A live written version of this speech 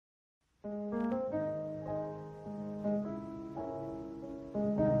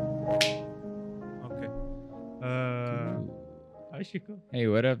Hi, Shko. Hey,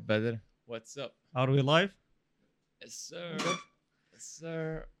 what up, brother? What's up? Are we live? Yes, sir. Okay. Yes,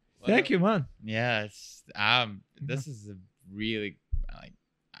 sir. What Thank up? you, man. Yes. Yeah. This is a really like.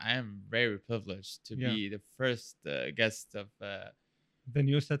 I am very privileged to Yeah. be the first guest of The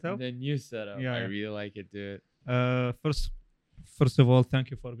new setup. the new setup. I Yeah. really like it, dude. First of all,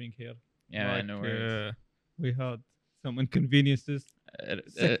 thank you for being here. Yeah, man, no worries. We had some inconveniences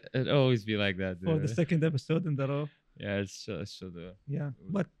It always be like that, for the dude. second episode in the row. Yeah, it's chill, dude. Yeah,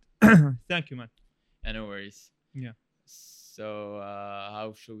 but thank you, man. Yeah, no worries. Yeah. So,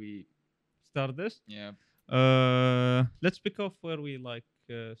 how should we? Start this. Yeah. Let's pick off where we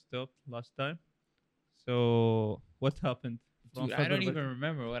stopped last time. So, what happened from Dude, I don't February? even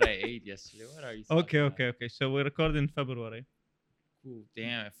remember what I ate yesterday. What are you talking Okay, about? okay, okay. So we recorded in February. Cool.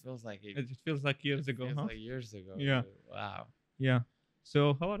 Damn, it feels like It feels like years ago, feels huh? like years ago. Yeah. Dude. Wow. Yeah.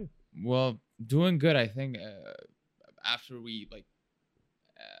 So how are you? Well, doing good. I think after we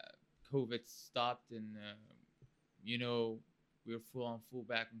COVID stopped and we were full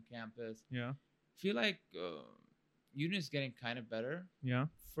back on campus. Yeah. Feel like uni is getting kind of better Yeah.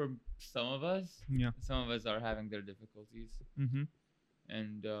 for some of us. Yeah. Some of us are having their difficulties, Mm-hmm.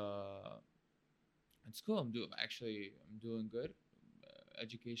 and it's cool. I'm doing good,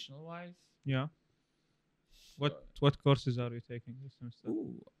 educational wise. Yeah. So, What courses are you taking this semester?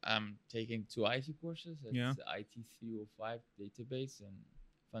 ooh, I'm taking 2 IT courses. It's Yeah. IT 305 database and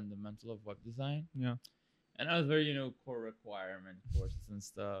fundamental of web design. Yeah. And other, core requirement courses and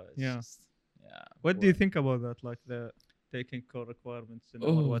stuff. It's Yeah. just, yeah. What do you boring. think about that? Like the taking core requirements in our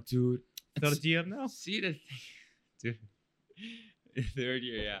Oh, what dude. third year now? See the thing, dude. Third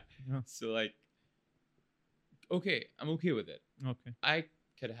year, yeah. Yeah. So, like, okay, I'm okay with it. Okay. I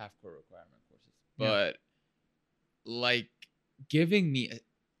could have core requirement courses, Yeah. but like giving me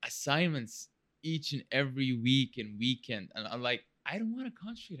assignments each and every week and weekend, and I'm like, I don't want to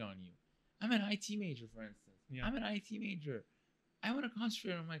concentrate on you. I'm an IT major, for instance. Yeah. I'm an IT major. I want to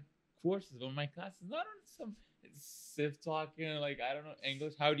concentrate on my courses, on my classes, not on some civ talking, like, I don't know,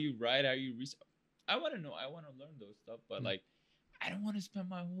 English. How do you write? How do you research? I want to know. I want to learn those stuff, but Mm. like, I don't want to spend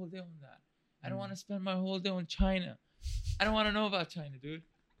my whole day on that. I don't Mm. want to spend my whole day on China. I don't want to know about China, dude.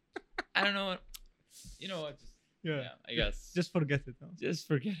 I don't know what. You know what? Just Yeah. yeah, I guess. Just forget it. Huh? Just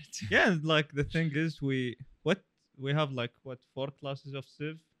forget it. Yeah. And like the thing is, we have like 4 classes of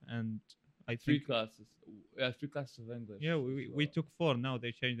Civ, and I Three think classes. Yeah, 3 classes of English. yeah we took 4. Now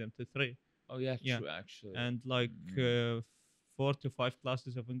they changed them to 3. Oh yeah, Yeah. true. Actually. And like Mm. 4 to 5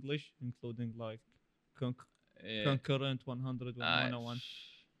 classes of English, including like Yeah. concurrent 100 I- 101.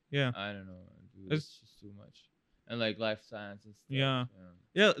 Yeah. I don't know, dude. It's- It's just too much. And like life science and stuff. Yeah.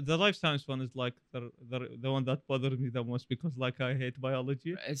 Yeah, the life science one is like the one that bothered me the most because like I hate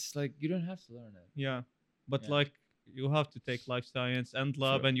biology. It's like you don't have to learn it. Yeah, but Yeah. like you have to take life science and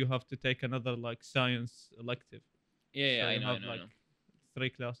lab, True. and you have to take another like science elective. Yeah, So I you know. have I know, I like know. 3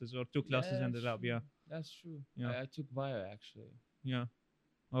 classes or 2 classes in the that's lab. true. Yeah, That's true. Yeah. I took bio actually. yeah.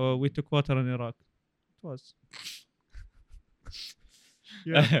 We took water in Iraq. It was.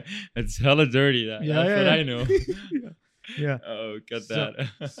 Yeah, It's hella dirty. That's what I know. yeah, yeah. Oh, cut So-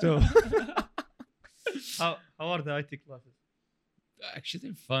 that. so- How are the IT classes? Actually,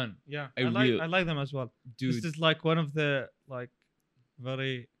 they're fun, Yeah, I really- I like them as well. dude. This is like one of the like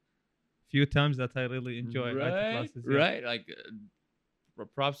very few times that I really enjoy IT right, classes. Yeah. right. Like,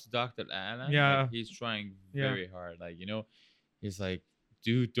 props to Dr. Anna. Yeah. Like, he's trying Yeah. very hard. Like, he's like,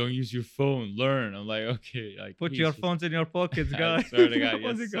 dude, don't use your phone. Learn. I'm like, okay. Like, Put he's your just- phones in your pockets, I guys. swear to God,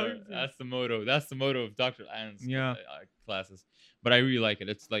 What's yes, it sir. going to? That's the motto. That's the motto of Dr. Anna's Yeah. classes. But I really like it.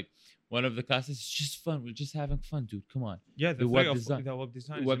 It's like one of the classes. It's just fun. We're just having fun, dude. Come on. Yeah, the web the design- web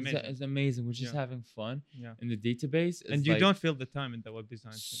design Web is design amazing. is amazing. We're just Yeah. having fun Yeah, in the database. and it's you like, don't feel the time in the web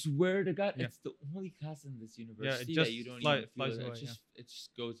design. thing. swear to God, Yeah. it's the only class in this university just that you don't fly- even feel flies it. away, It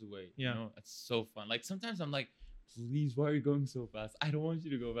just goes away. Yeah. It's so fun. Like sometimes I'm like, please, why are you going so fast? I don't want you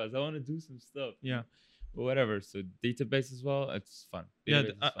to go fast. I want to do some stuff. Yeah. But whatever. So database as well. It's fun. Yeah, Database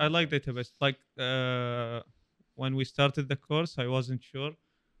is I fun, like fun. database. Like when we started the course, I wasn't sure,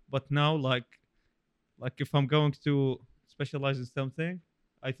 but now like if I'm going to specialize in something,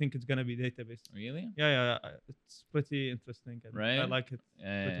 I think it's gonna be database. Really? Yeah, it's pretty interesting, and I Right? like it.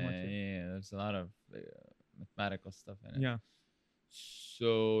 Yeah, much, yeah. There's a lot of mathematical stuff in it. Yeah.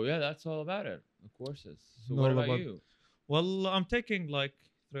 So yeah, that's all about it. The courses. So All what about about- you? Well, I'm taking like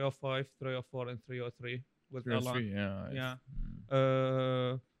 305, 304, and 303 with Three or Alan. three, yeah. Yeah.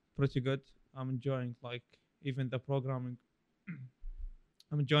 Mm. Pretty good. I'm enjoying like even the programming.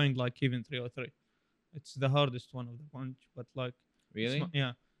 I'm enjoying like even 303. It's the hardest one of the bunch, but like it's Really?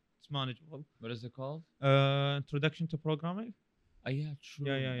 yeah, it's manageable. What is it called? Introduction to programming. Oh yeah, Yeah, true.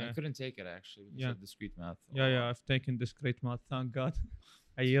 yeah, I yeah, couldn't take it actually because yeah, of discrete math. yeah, Oh, yeah. I've taken discrete math, thank God,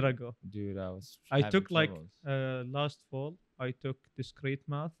 a year ago. dude, I was I having took like troubles. last fall. I took discrete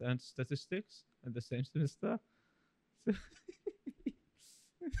math and statistics in the same semester. So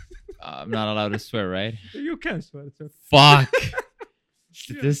I'm not allowed to swear, right? you can swear it's okay. Fuck. Yeah,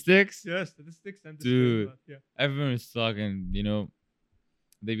 Statistics, yeah, statistics and discrete dude. math. Yeah, Everyone is talking.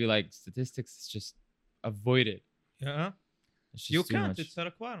 They'd be like, statistics is just avoid it. yeah. It's You just too can't. much. It's a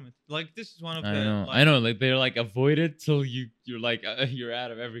requirement. Like this is one of I the know, like. I know. Like they're like avoid it till you're like you're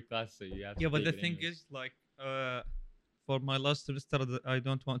out of every class, so you have to Yeah, but take the it thing anyways. is, like, for my last semester, I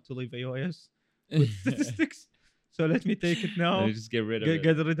don't want to leave AOS with statistics, so let me take it Let me now. just get rid of Get it.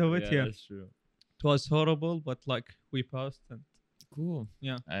 get rid of it. Yeah, Yeah, that's true. it was horrible, but like we passed, and Cool.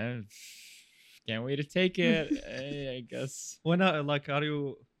 yeah. I can't wait to take it. Hey, I guess. When are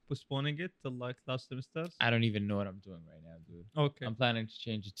you postponing it till like last semesters? I don't even know what I'm doing right now, dude. Okay. I'm planning to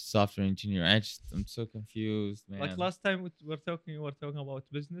change it to software engineer. I'm so confused, Like man. last time we were talking about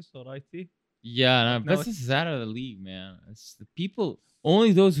business or IT, Yeah, but no, now business is out of the league, man. It's the people.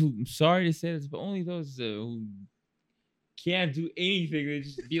 Only those who. I'm sorry to say this, but only those who can't do anything. They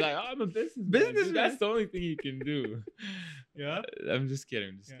just be like, "Oh, I'm a businessman, dude." That's businessman. the only thing you can do. Yeah. I'm just kidding.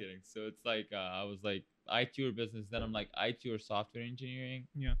 I'm just Yeah. kidding. So it's like I was like IT or business. Then I'm like IT or software engineering.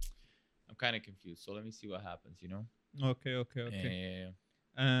 Yeah. I'm kind of confused. So let me see what happens. Okay. Okay. Yeah, Okay. yeah, yeah.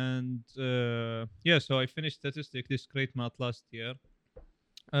 And yeah, so I finished statistics this great math last year.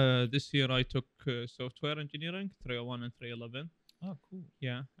 This year I took software engineering 301 and 311. Oh, cool.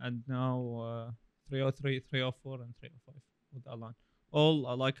 Yeah, and now 303, 304, and 305 with Alan.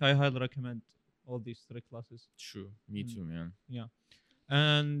 All like I highly recommend all these three classes. True. Me Mm, too, man. yeah,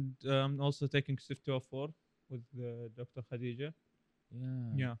 and I'm also taking SIF 204 with Dr. Khadija.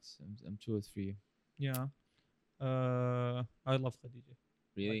 Yeah, Yeah, I'm 2 or 3. yeah. I love Khadija. Like,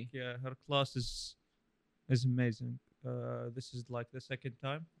 Really? yeah, her class is amazing. This is like the second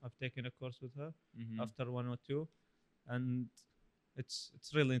time I've taken a course with her Mm-hmm. after 102, and it's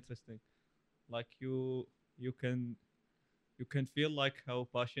really interesting. Like you can you can feel like how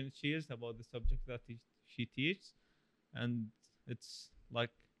passionate she is about the subject that she teaches, and it's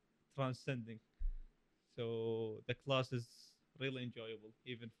like transcending. So the class is really enjoyable,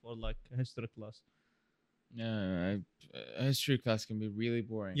 even for like a history class. Yeah, history class can be really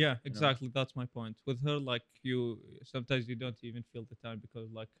boring. Yeah, exactly. That's my point. With her, like you sometimes you don't even feel the time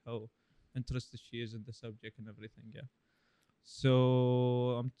because like how interested she is in the subject and everything. Yeah. So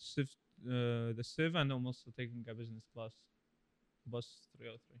I'm the Civ, and I'm also taking a business class, bus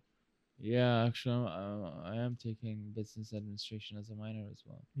 303. Yeah, actually, I am taking business administration as a minor as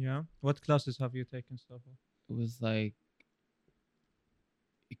well. Yeah. What classes have you taken so far? It was like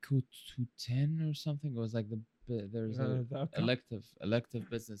equal to 10 or something. It was like there's a The account. elective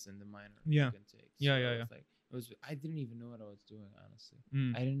business in the minor you Yeah. can take. So Yeah. Yeah. it Yeah. was like I didn't even know what I was doing, honestly.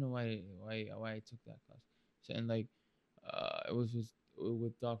 Mm. I didn't know why I took that class. So and like it was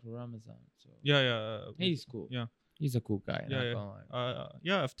with Dr. Ramazan. So Yeah. Yeah. he's cool. Yeah. He's a cool guy, Yeah. not Yeah. gonna lie.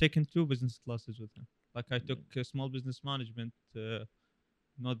 Yeah. I've taken two business classes with him. Like I took Mm. small business management,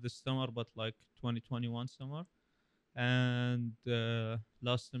 not this summer, but like 2021 summer, and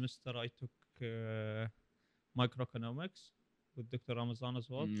last semester I took microeconomics with Dr. Ramazan as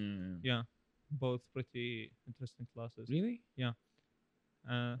well. Mm. Yeah, both pretty interesting classes. Really? Yeah,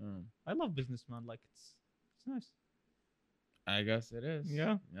 uh, Mm. I love business, man. Like it's nice. I guess it is.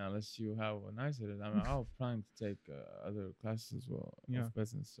 Yeah, Yeah, let's see how nice it is. I mean, I'll plan to take other classes as well yeah, of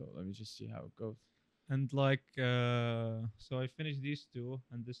business. So let me just see how it goes. and like so I finished these two,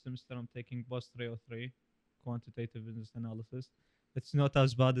 and this semester I'm taking BOS 303, quantitative business analysis. It's not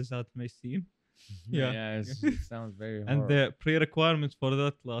as bad as that may seem. Yeah. Yeah, it sounds very And horrible. the pre-requirements for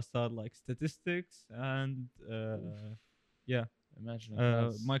that class are like statistics and yeah, Imagine a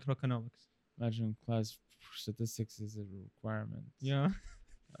class. microeconomics. Imagine class statistics is a requirement. Yeah.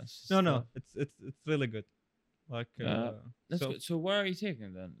 That's No, just no, tough. it's really good. Like Yeah, that's so good. So what are you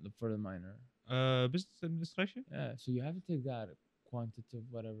taking then for the minor? business administration. Yeah, so you have to take that quantitative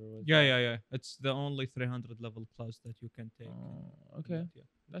whatever was Yeah, that. yeah, yeah. It's the only 300 level class that you can take. Oh, In okay, that, yeah.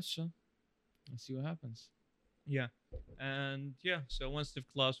 that's chill. Let's see what happens. Yeah, and yeah. So one civ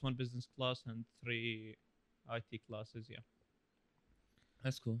class, one business class, and three IT classes. Yeah,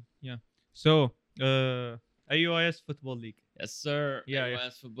 That's cool. yeah. So AUIS football league. Yes, sir. Yeah, yeah,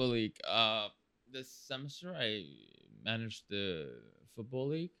 AOS Football League. This semester I managed the football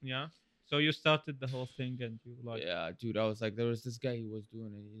league. yeah. So you started the whole thing, and you like, Yeah, dude, I was like, there was this guy who was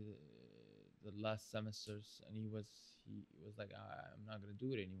doing it the last semesters, and he was like, I'm not gonna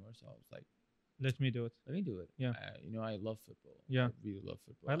do it anymore. So I was like, Let me do it. let me do it. Yeah. I love football. I Yeah. really love I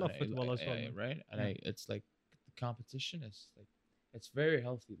football, and love football as well, man. right, and Yeah. it's like the competition is like it's very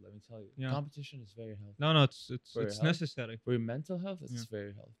healthy. Let me tell you, Yeah. competition is very healthy No, no, it's for your it's health, necessary. for your mental health. Yeah. It's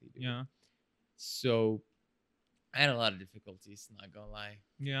very healthy, dude. Yeah. So I had a lot of difficulties. Not gonna lie,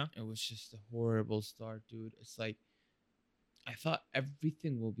 Yeah. it was just a horrible start, dude. It's like I thought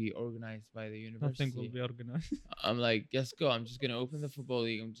everything will be organized by the Nothing will university. be organized. I'm like, let's go. I'm just gonna open the football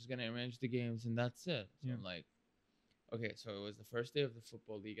league. I'm just gonna arrange the games, and that's it. So Yeah. I'm like, okay. So it was the first day of the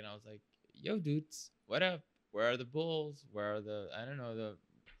football league, and I was like, yo, dudes, what up? Where are the balls? Where are the I don't know the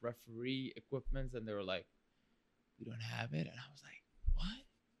referee equipments? And they were like, we don't have it. And I was like, what?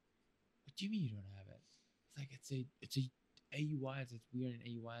 What do you mean you don't have it? It's like it's a AUIs. It's weird in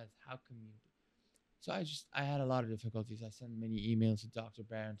AUIs. How come you? So I had a lot of difficulties. I sent many emails to Dr.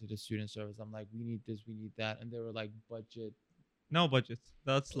 Barron to the student service. I'm like, we need this, we need that, and they were like, budget, No budget.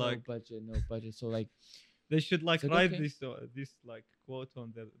 That's no like budget, no budget. So like, they should it's like like write okay. this like quote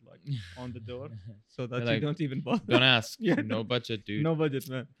on the like on the door so They're that you like, don't even bother. don't ask. Yeah. No budget, dude. No budget,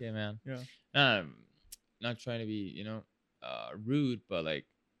 man. Okay, man. Yeah. Um, not trying to be, rude, but like,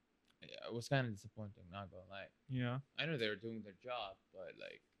 it was kind of disappointing. Not gonna lie. Yeah. I know they were doing their job, but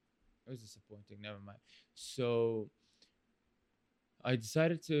like, it was disappointing. Never mind. So I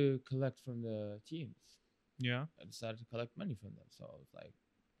decided to collect from the teams. Yeah. I decided to collect money from them. So I was like,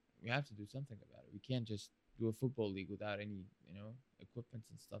 we have to do something about it. We can't just do a football league without any, equipment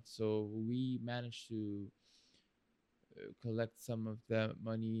and stuff. So we managed to collect some of the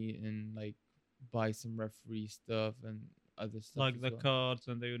money and like buy some referee stuff and other stuff Like as the well. cards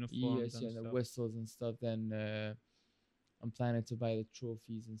and the uniforms Yes, and yeah, and the stuff. whistles and stuff. Then I'm planning to buy the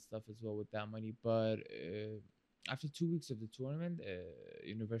trophies and stuff as well with that money. But after 2 weeks of the tournament,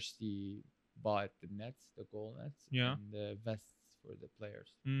 university bought the nets, the goal nets, Yeah. and the vests for the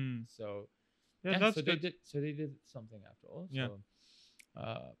players. Mm. So Yeah, yeah, that's so they good. did. So they did something after all. Yeah. So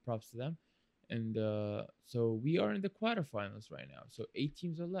props to them. And so we are in the quarterfinals right now. So 8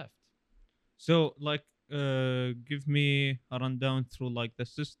 teams are left. So like give me a rundown through like the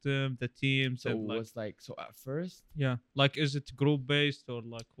system, the teams So and it like was like so at first. yeah, like is it group based or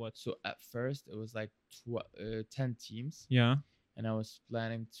like what? So at first it was like 10 teams, Yeah. and I was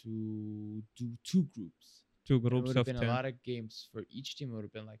planning to do two groups. Two And it groups would have of been a 10. lot of games for each team. It would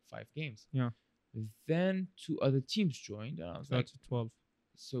have been like 5 games. Yeah. Then two other teams joined, and I was So like, that's 12.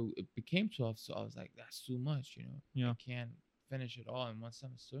 so it became 12. So I was like, that's too much, Yeah. I can't finish it all in one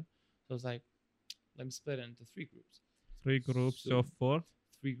semester. So I was like, let me split it into three groups. 3 groups So of 4.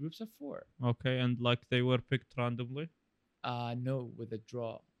 three groups of four. Okay, and like they were picked randomly. No, with a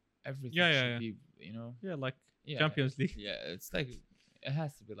draw. Everything Yeah, yeah, should yeah. be, Yeah, like yeah, Champions League. yeah. It's like it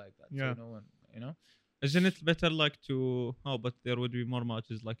has to be like that. Yeah. So no one, Isn't it better like to oh, but there would be more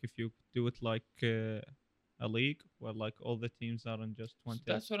matches like if you do it like a league where like all the teams are in just one So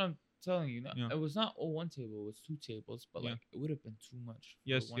table. that's what I'm telling you. Yeah. It was not all one table; it was two tables. But Yeah. like, it would have been too much for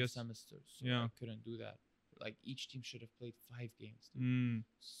Yes, one yes. semester. So Yeah. I couldn't do that. Like each team should have played 5 games. Dude. Mm.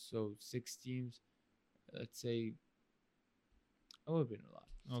 So 6 teams, let's say, it would have been a lot.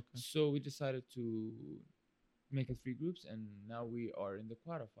 Okay. So we decided to make it three groups, and now we are in the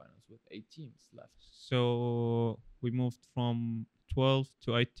quarterfinals with 8 teams left. So we moved from 12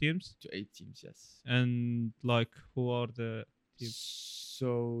 to 8 teams, To 8 teams, yes. and like who are the teams?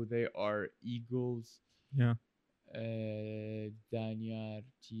 So they are Eagles, Yeah. Danyar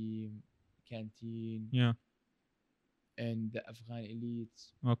team, Canteen, Yeah. and the Afghan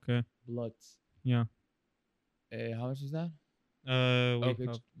Elites, Okay. Bloods. Yeah. How much is that? We Okay,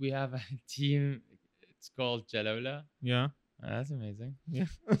 have we have a team. It's called Jalaula. yeah. That's amazing. Yeah.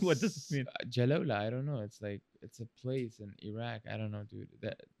 What does it mean? Jalaula, I don't know. It's like it's a place in Iraq. I don't know, dude.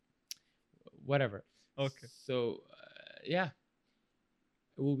 That whatever. Okay. So yeah,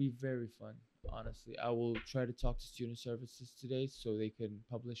 it will be very fun. Honestly, I will try to talk to student services today so they can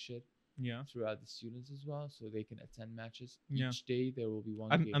publish it Yeah. throughout the students as well, so they can attend matches. Yeah. Each day there will be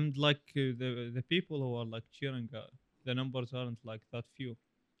one I'm game. I'm like the people who are like cheering. The numbers aren't like that few.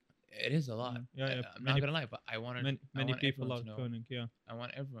 It is a lot. Yeah, yeah. I'm not gonna lie, but I want Many people are to know. joining. Yeah. I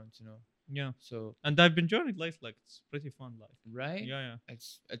want everyone to know. Yeah. So And I've been joining late. Like it's pretty fun. Like right, yeah, yeah.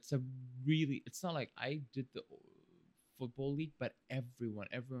 it's a really. It's not like I did the football league, but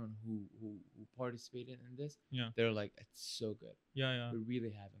everyone who participated in this, Yeah. they're like, it's so good. Yeah, yeah. We're really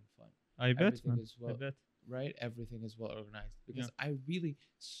having fun. I bet, Everything man. is I well, bet. right? Everything is well organized because I really.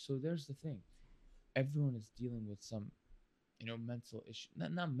 So there's the thing. Everyone is dealing with some, mental issue.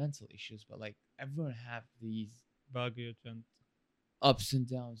 Not mental issues, but like everyone have these Baggage and ups and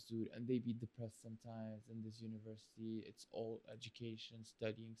downs, dude, and they be depressed sometimes. In this university, it's all education,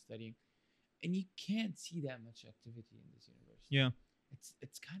 studying, and you can't see that much activity in this university. Yeah.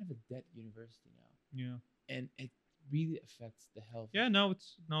 It's kind of a dead university now, Yeah. and it really affects the health of. Yeah. Now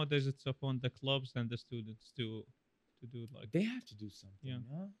it's nowadays it's upon the clubs and the students to do like. They have to do something, Yeah.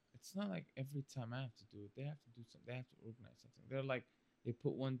 no? It's not like every time I have to do it. They have to do something. They have to organize something. They're like they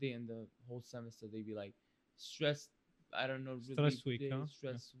put one day in the whole semester. They be like stress. I don't know, relief Stress week, day, huh? Yeah.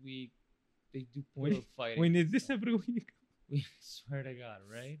 stress week. They do pillow We we fighting and need this stuff. every week. We swear to God,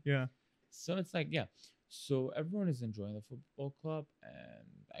 right? Yeah. So it's like, yeah. So everyone is enjoying the football club,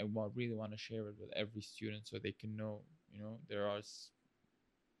 and really want to share it with every student so they can know,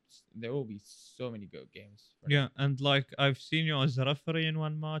 there will be so many good games for Yeah, them. and like I've seen you as a referee in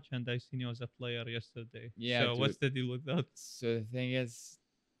one match, and I seen you as a player yesterday. Yeah, So dude. what's the deal with that? So the thing is,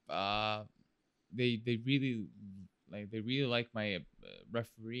 uh, they really like my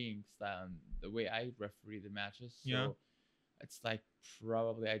refereeing style and the way I referee the matches. Yeah, So it's like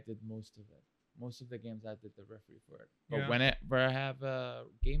probably I did most of it. Most of the games I did the referee for it. But yeah, where I have a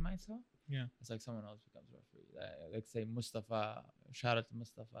game myself, yeah. it's like someone else becomes referee. Like say Mustafa, shout out to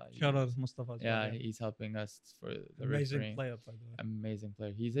Mustafa. Shout out Mustafa as well. Yeah, Yeah, he's helping us for the amazing refereeing. player by the way. Amazing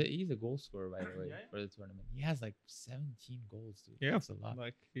player. He's a goal scorer by the way Yeah, for the tournament. He has like 17 goals, dude. yeah, That's a lot.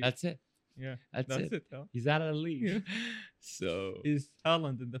 like That's it. yeah, That's that's it. it. Huh? He's out of the league. Yeah, So he's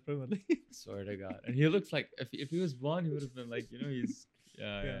Haaland in the Premier League. swear to God, and he looks like if he was blonde, he would have been like he's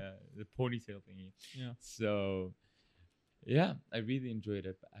Yeah, the ponytail thingy. yeah, So yeah, I really enjoyed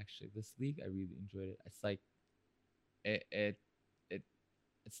it. But actually, this league I really enjoyed it. It's like it it, it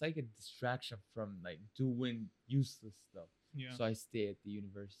it's like a distraction from like doing useless stuff. yeah, So I stay at the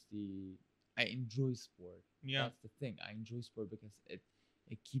university. I enjoy sport. yeah, That's the thing. I enjoy sport because it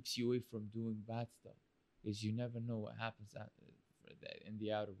keeps you away from doing bad stuff. Because you never know what happens in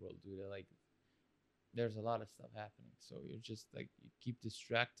the outer world, dude. Like there's a lot of stuff happening, so you're just like you keep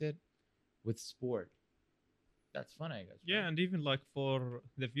distracted with sport. That's fun, I guess, yeah, right? and even like for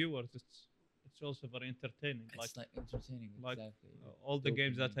the viewers, it's also very entertaining. It's like entertaining, Like exactly. all the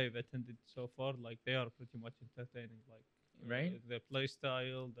games that Dopamine, I've attended so far, like they are pretty much entertaining. Like right? the play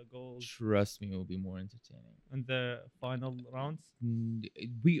style, the goals, Trust me, it will be more entertaining. and the final rounds.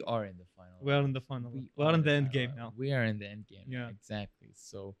 We are in the final We are in the rounds. final. We We are are in in the the end final game round. now. We are in the end game. Yeah. Exactly.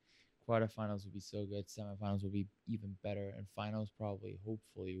 So quarterfinals will be so good. Semifinals will be even better, and finals probably,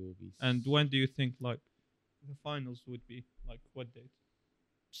 hopefully, will be. And when do you think like the finals would be? Like what date?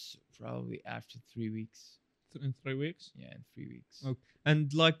 Probably after 3 weeks. In 3 weeks. Yeah, in 3 weeks. Okay.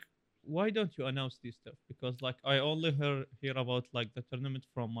 And like, why don't you announce this stuff? Because like I only hear about like the tournament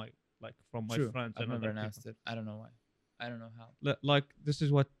from my True. friends I've and never other announced people. it. I don't know why. I don't know how. Like this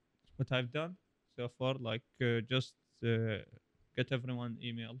is what I've done so far. Like just get everyone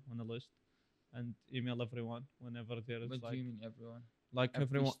email on a list and email everyone whenever there is What do like you mean, everyone? like Every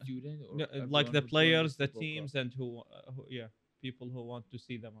everyone student or no, like everyone the who joined the players, the football club? teams, and who yeah, people who want to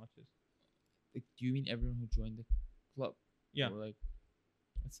see the matches. Like, do you mean everyone who joined the club? Yeah, Or like,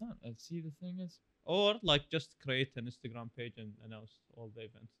 it's not. See, the thing is, or like just create an Instagram page and announce all the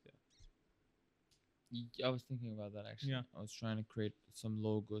events there. I was thinking about that actually. Yeah. I was trying to create some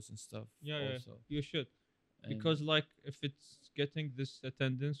logos and stuff. Yeah, Also, you should and, because like if it's getting this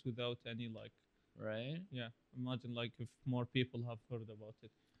attendance without any like right. yeah, imagine like if more people have heard about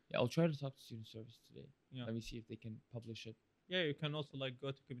it. Yeah, I'll try to talk to student service today. Yeah. Let me see if they can publish it. Yeah, you can also like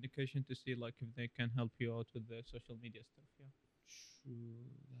go to communication to see like if they can help you out with the social media stuff. Yeah. True,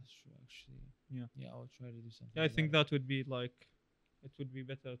 that's true actually. Yeah. Yeah, I'll try to do something. Yeah, I think about it. that would be like, it would be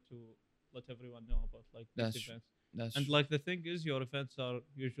better to let everyone know about like That's these true. events. That's And true. like the thing is, your events are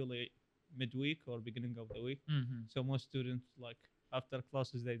usually midweek or beginning of the week. Mm-hmm. So most students like after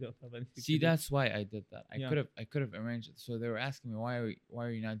classes they don't have anything. See, to do. that's why I did that. Yeah. I could have arranged it. So they were asking me why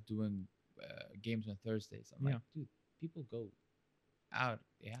are you not doing games on Thursdays? I'm Yeah. like, dude, people go out.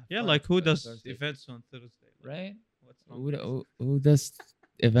 Yeah. Yeah, like who does Thursdays, events on Thursday? Like, right? What's wrong? with this? Who does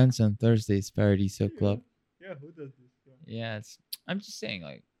events on Thursdays? Parody So Yeah. Club. Yeah, who does this? Yeah. Yeah, I'm just saying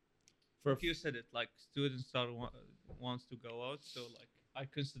like for Like you said it, like students are wants to go out, so like I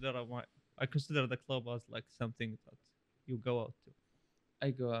consider the club as like something that you go out to.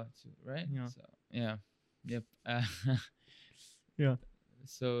 I go out too, right? Yeah. So yeah, yep. Yeah.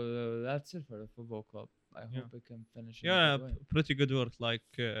 So that's it for the football club. I Yeah. hope I can finish. In Yeah, a good way. pretty good work. Like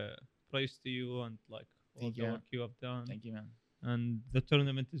praise to you and like all Thank the you. work you have done. Thank you, man. And the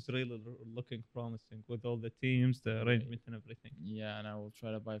tournament is really looking promising with all the teams, the Right. arrangement, and everything. Yeah, and I will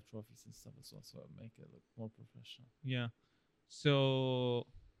try to buy trophies and stuff as well, so I make it look more professional. Yeah. So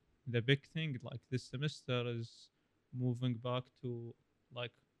the big thing like this semester is moving back to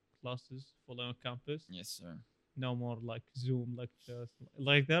like classes fully on campus. Yes, sir. No more like Zoom lectures.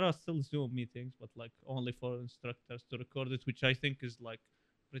 Like there are still Zoom meetings, but like only for instructors to record it, which I think is like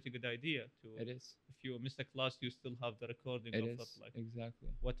pretty good idea. To It is. if you miss a class, you still have the recording It of it, is like exactly.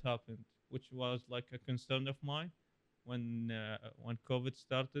 what happened, which was like a concern of mine when COVID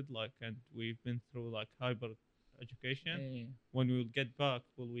started. Like, and we've been through like hyper education. Yeah. When we will get back,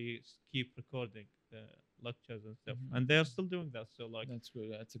 will we keep recording the lectures and stuff? Hmm. And they are still doing that. So like That's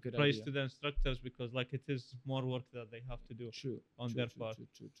good. That's a good praise idea. to the instructors because like it is more work that they have to do True. on True. their True. part. True.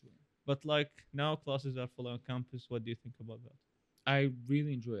 True. True. But like now classes are full on campus. What do you think about that? I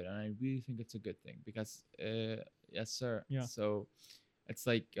really enjoy it, and I really think it's a good thing because, yes, sir. Yeah, So it's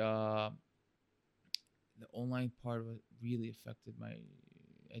like the online part was really affected my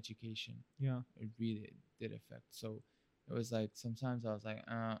education. yeah, It really did affect. So it was like sometimes I was like,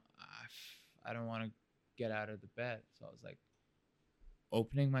 I don't want to get out of the bed. So I was like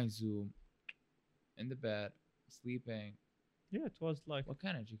opening my Zoom in the bed, sleeping. yeah. It was like, What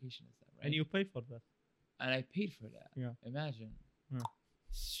kind of education is that, and right? you pay for that. And I paid for that. Yeah, Imagine. yeah,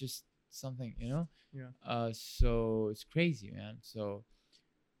 It's just something, you know? yeah, So it's crazy, man. So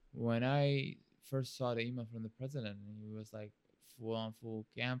when I first saw the email from the president and he was like full on full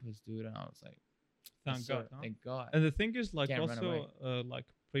campus, dude, and I was like, yes, thank God, sir, huh? thank God. And the thing is, like, Can't run away. also, like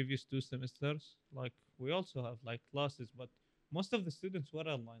previous 2 semesters, like we also have like classes, but most of the students were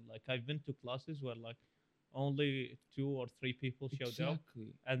online. Like I've been to classes where like only 2 or 3 people showed up,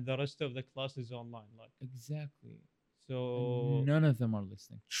 Exactly. and the rest of the class is online. Like Exactly. And so, none of them are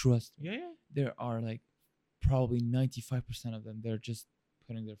listening. Trust me. yeah, yeah, There are like probably 95% of them. They're just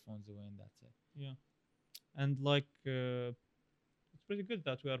putting their phones away and that's it. yeah, and like it's pretty good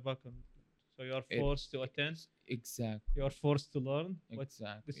that we are back on. So you are It forced to attend. is exactly. You are forced to learn. What this is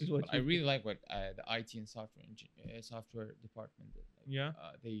Exactly. what But I you put. really like what the IT and software department did. Like, Yeah,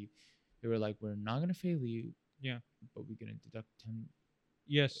 they were like, we're not gonna fail you, yeah. but we're gonna deduct 10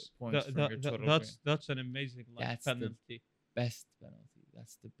 Yes, points from your total grade. that's an amazing like That's the penalty. best penalty.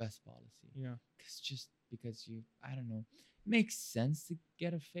 That's the best policy. Yeah, Cause just because you, I don't know, it makes sense to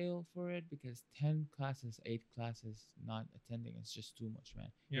get a fail for it because 10 classes, 8 classes not attending is just too much,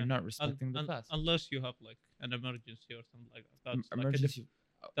 man. You're yeah. not respecting the class. Unless you have like an emergency or something like that. That's like Emergency.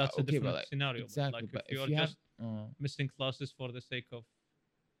 that's a Okay, but different like scenario. But like exactly. if But you if are you have, just missing classes for the sake of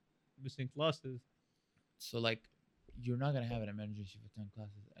missing classes, so like, you're not gonna have an emergency for 10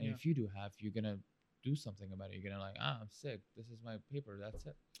 classes, and yeah, if you do have, you're gonna do something about it. You're gonna like, I'm sick. This is my paper. That's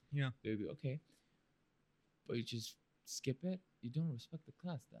it. yeah, They'll be okay, but you just skip it. You don't respect the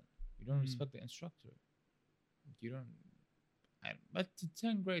class then. You don't mm. respect the instructor. You don't. But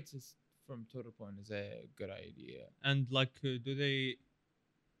 10 grades is from total point is a good idea. And like, do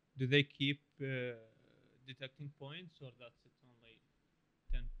they keep detecting points or that's it only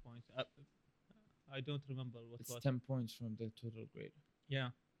 10 points? I don't remember what It's was it. 10 points from the total grade. Yeah,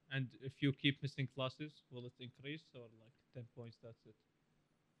 and if you keep missing classes, will it increase or like 10 points? That's it.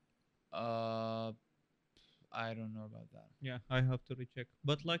 Uh, I don't know about that. Yeah, I have to recheck.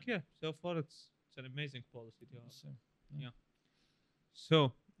 But like, yeah, so far it's an amazing policy to have. So, Yeah.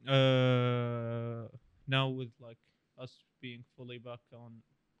 So now with like us being fully back on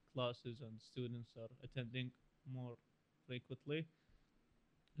classes and students are attending more frequently,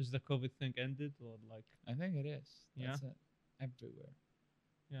 is the COVID thing ended or like I think it is. yeah, That's it. Everywhere.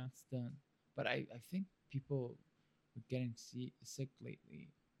 yeah, It's done. But I think people were getting sick lately.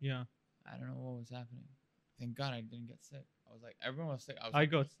 yeah? I don't know what was happening. Thank God I didn't get sick. I was like, everyone was sick. I was I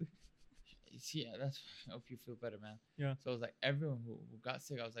like, got sick. yeah, that's. I hope you feel better, man. Yeah, So I was like, everyone who got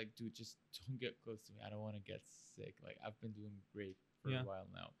sick, I was like, dude, just don't get close to me. I don't want to get sick. Like I've been doing great for yeah. a while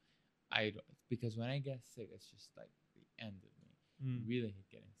now. I don't, because when I get sick, it's just like the end of me. Mm. Really hate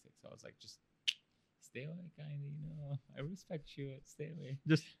getting sick. So I was like, just stay away, kindly. I respect you. Stay away.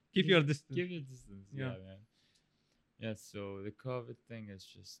 Just keep your distance. Give your distance. Yeah. Yeah, man. Yeah. So the COVID thing is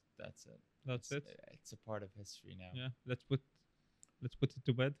just that's it. That's it. It's a part of history now. Yeah, let's put it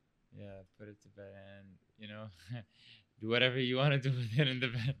to bed. Yeah. Put it to bed and do whatever you want to do with it in the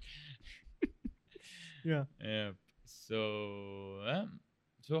bed. Yeah. Yeah. So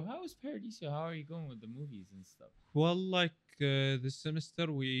how is Paradiso? How are you going with the movies and stuff? Well, like this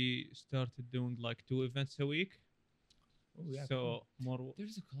semester we started doing like 2 events a week. Oh yeah. So Cool. more.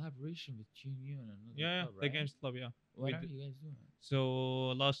 There's a collaboration between you and another Yeah, club, the right? games club. Yeah. What We are did. you guys doing? So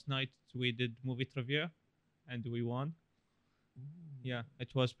last night we did movie trivia, and we won. Yeah, Ooh.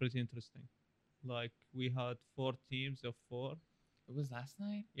 it was pretty interesting. Like we had 4 teams of 4. It was last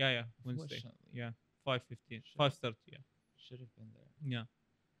night. Yeah, yeah, Wednesday. Unfortunately. Yeah, 5:15, Should 5:30. Yeah, should have been there. yeah.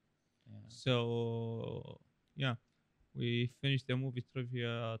 Yeah. So yeah, we finished the movie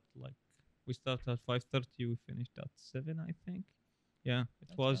trivia at like We started at 5:30. We finished at 7, I think. Yeah, it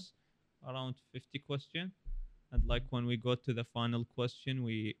That's fine. was around 50 question. And like when we got to the final question,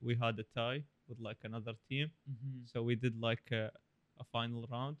 we had a tie with like another team. Mm-hmm. So we did like a final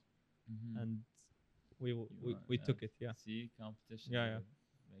round, Mm-hmm. and we You want, we yeah. took it. Yeah, See, competition, yeah, yeah. dude,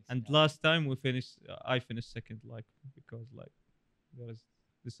 makes you And happy. last time we finished, I finished second, like because like there was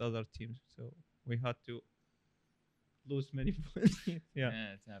this other team, so we had to lose many points. Yeah,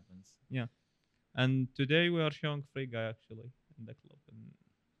 Yeah, it happens. yeah. And today we are showing free guy actually in the club in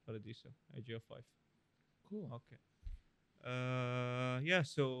Paradiso, AGO5. Cool. Okay. Yeah.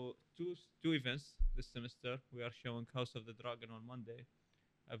 So two events this semester. We are showing House of the Dragon on Monday.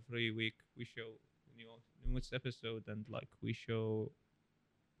 Every week we show new newest episode, and like we show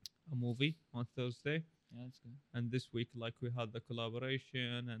a movie on Thursday. Yeah, that's good. And this week like we had the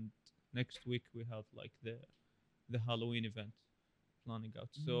collaboration, and next week we have like the Halloween event planning out.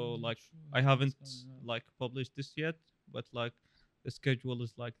 So Yeah, like true. I Halloween's haven't coming up. like published this yet, but like the schedule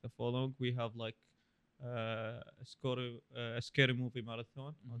is like the following. We have like a scary movie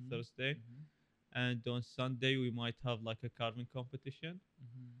marathon on Mm-hmm. Thursday, Mm-hmm. and on Sunday we might have like a carving competition,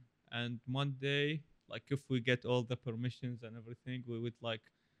 Mm-hmm. and Monday, like if we get all the permissions and everything, we would like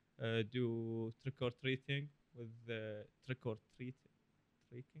do trick or treating with the trick or treating.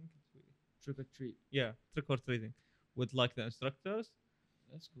 Trick or treat. Yeah, trick or treating with like the instructors.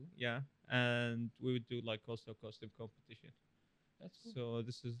 That's cool. Yeah, and we would do like also costume competition. That's cool. So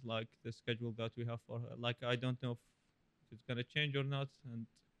this is like the schedule that we have for her. Like I don't know if it's gonna change or not, and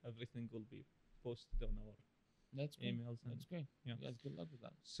everything will be posted on our That's great. emails and That's great. yeah. You guys, good luck with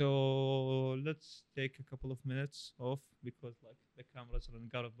that. So let's take a couple of minutes off because like the camera's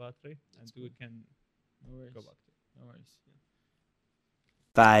running out of battery, That's and we cool. can No worries. go back to. No worries.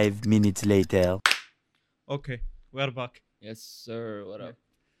 5 minutes later. Okay, we are back. Yes, sir. What Yeah. up?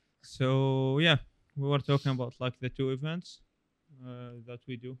 So yeah, we were talking about like the two events that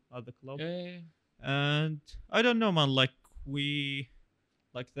we do at the club, Yeah. and I don't know, man. Like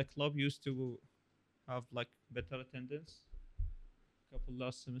like the club used to have like better attendance couple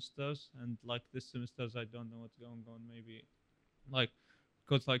last semesters, and like this semesters I don't know what's going on. Maybe like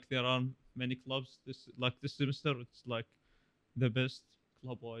because like there are many clubs. This semester it's like the best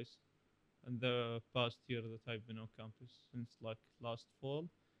club wise in the past year that I've been on campus since like last fall.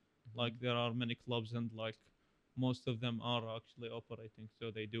 Like there are many clubs, and like most of them are actually operating,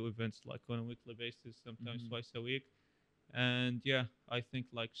 so they do events like on a weekly basis, sometimes Mhm. twice a week. And yeah, I think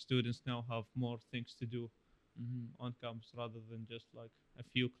like students now have more things to do Mm-hmm. on campus rather than just like a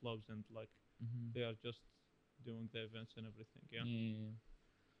few clubs, and like Mm-hmm. they are just doing the events and everything. Yeah. Yeah.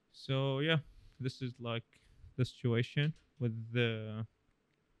 So yeah, this is like the situation with the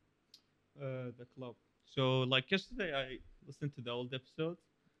club. So like yesterday I listened to the old episode.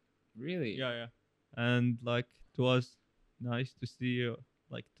 Really? Yeah, yeah. And like it was nice to see you,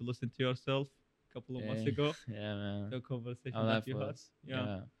 like to listen to yourself a couple of months Yeah. ago, Yeah, man. the conversation How that that you had. was. Yeah.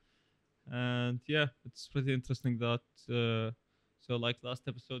 Yeah. And yeah, it's pretty interesting that so like last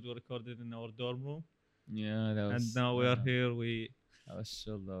episode we recorded in our dorm room, Yeah, that and was now we are here. that was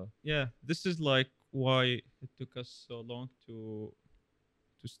chill though. Yeah, this is like why it took us so long to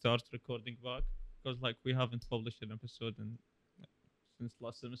start recording back, because like we haven't published an episode in since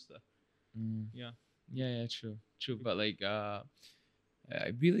last semester. Mm. Yeah. Yeah, true. True. But like I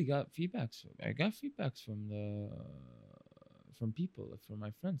really got feedbacks. I got feedbacks from the from people, like, from my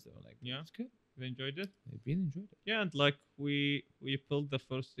friends. They were like, Yeah. it's good. They enjoyed it. They really enjoyed it. Yeah, and like we pulled the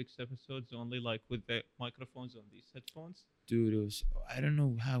first 6 episodes only like with the microphones on these headphones. Dude, it was, I don't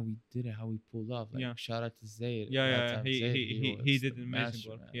know how we did it, how we pulled off. Like, Yeah. shout out to Zayd. Yeah, Shout out yeah, to he Zayd. he was did the amazing master,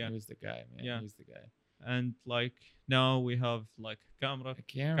 work. man. Yeah, He was the guy, man. Yeah. He was the guy. and like now we have like A camera,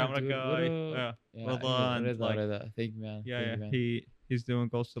 dude. What guy, up? Yeah, Rada, and like Rida. Thank you, man. yeah, Thank yeah, you, man. he's doing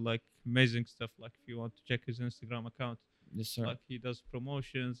also like amazing stuff. Like if you want to check his Instagram account, Yes, sir. like he does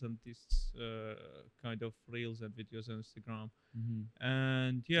promotions and these kind of reels and videos on Instagram. Mm-hmm.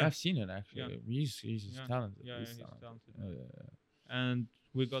 And yeah, I've seen it actually. Yeah. He's just Yeah. talented. Yeah, he's he's talented. talented. Yeah. And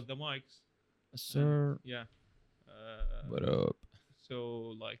we got the mics. Yes, and sir. yeah. What up?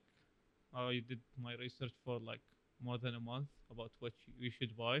 So like I did my research for like more than a month about what we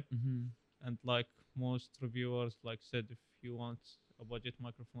should buy, Mm-hmm. and like most reviewers like said, if you want a budget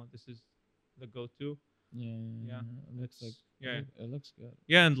microphone, this is the go-to. Yeah. Yeah, It looks like. yeah. It looks good.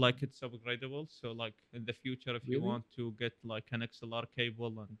 Yeah, and like it's upgradable. So like in the future, if you Really? want to get like an XLR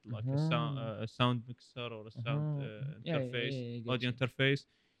cable and like a sound mixer or a sound interface, Yeah, audio gotcha. interface,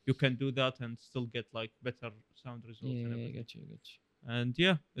 you can do that and still get like better sound results Yeah, and I everything. got you. And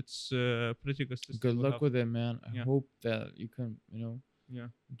yeah, it's pretty good system. Good we luck have. with it, man. I Yeah. hope that you can, Yeah.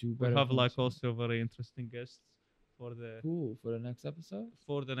 Do We better have films. like also very interesting guests for the Cool for the next episode.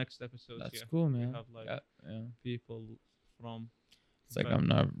 next episodes. That's Yeah. cool, We man. have like Yeah, yeah. people from It's like very I'm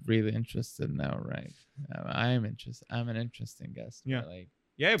not really interested now, right? I am interested. I'm an interesting guest, yeah. but like,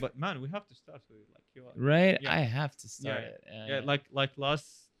 Yeah, but man, we have to start with like you are. right? Yeah. I have to Yeah, start it. yeah. Yeah, like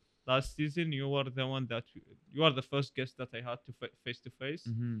last season, you were the one that you are the first guest that I had to face to face,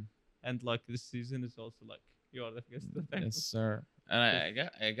 Mm-hmm. and like this season is also like you are the guest that I Yes, sir. And Yes.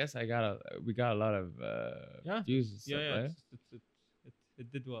 I guess we got a lot of yeah, views and yeah, stuff, yeah. right?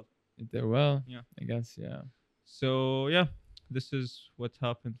 It did well. It did well. Yeah. I guess, yeah. So yeah, this is what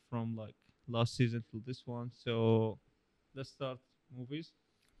happened from like last season till this one. So let's start movies.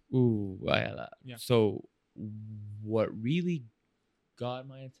 Ooh, Yeah, so what really got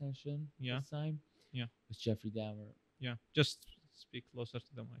my attention yeah, this time yeah, was Jeffrey Dahmer. yeah. Just speak closer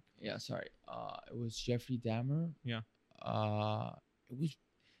to the mic. Yeah, sorry. It was Jeffrey Dahmer. Yeah, Uh, it was.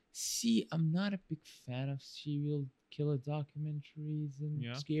 See, I'm not a big fan of serial killer documentaries and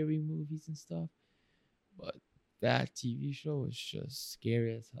yeah. scary movies and stuff, but that TV show was just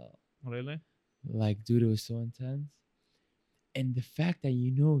scary as hell. Really? Like, dude, it was so intense. And the fact that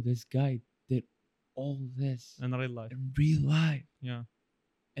this guy did all this In real life. in real life, Yeah,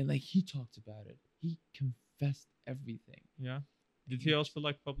 and like he talked about it, he confessed everything. yeah. Did he also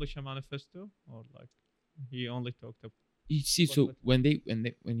like publish a manifesto or like he only talked about? You see, What? so when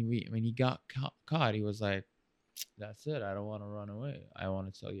he got caught, he was like, "That's it. I don't want to run away. I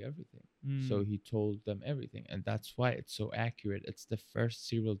want to tell you everything." So Mm, he told them everything, and that's why it's so accurate. It's the first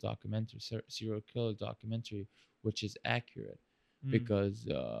serial killer documentary, which is accurate mm. because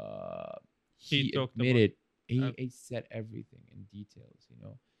He he talked about. admitted Uh, he said everything in details.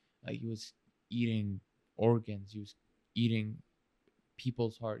 Like he was eating organs. He was eating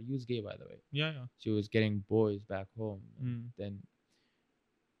people's heart. He was gay, by the way. yeah, yeah. She was getting boys back home, and Mm. then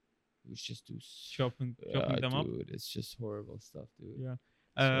it was just Chopping them up. dude, it's just horrible stuff, dude. Yeah.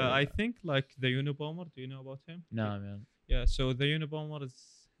 So I think like the Unabomber. Do you know about him? nah, man. Yeah. So the Unabomber is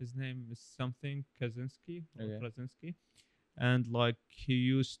his name is something Kaczynski or Okay. Krasinski, and like he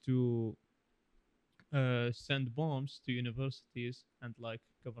used to send bombs to universities and like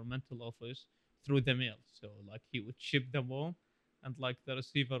governmental office through the mail. So like he would ship the bomb, and like the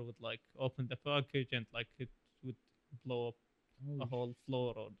receiver would like open the package and like it would blow up a Holy whole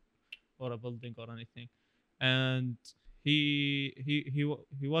floor or a building or anything. And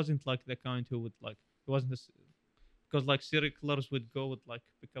he wasn't like the kind who would like he wasn't because like serial killers would go would like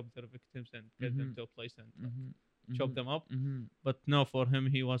pick up their victims and get them Mhm. to a place and like Mhm. chop Mhm. them up. Mhm. But no, for him,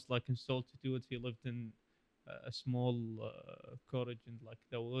 he was like in solitude. He lived in a small cottage in like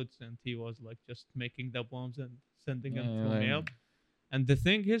the woods, and he was like just making the bombs and sending them Yeah, through mail. like, And the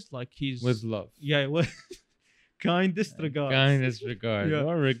thing is, like with he's love. yeah, well, kindest regards. Kindest regards. Yeah.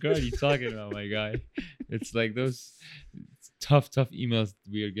 What regard you talking about, my guy? It's like those tough emails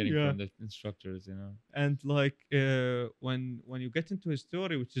we are getting Yeah. from the instructors. And like when you get into his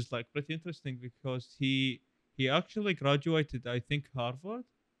story, which is like pretty interesting because he actually graduated, I think, Harvard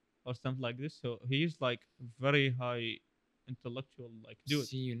or something like this. So he's like very high intellectual like dude.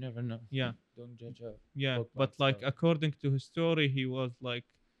 See, you never know. Yeah. Don't judge a Yeah, book by but its like cover. according to his story, he was like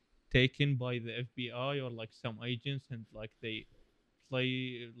taken by the FBI or like some agents, and like they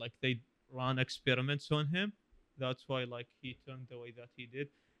ran experiments on him. That's why like he turned the way that he did,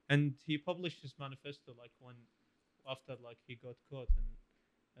 and he published his manifesto like when after like he got caught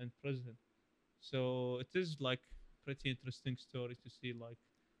in prison. So it is like pretty interesting story to see like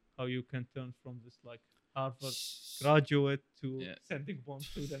how you can turn from this like Harvard graduate to Yeah. sending bombs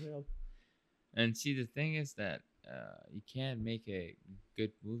through the mail. And see, the thing is that you can't make a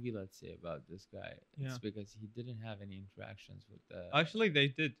good movie, let's say, about this guy. Yeah. It's because he didn't have any interactions with the. Actually, they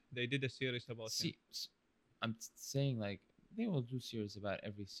did. They did a series about him. See, I'm saying like they will do series about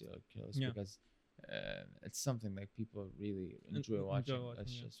every serial killers Yeah. because it's something like people really enjoy enjoy watching. watching,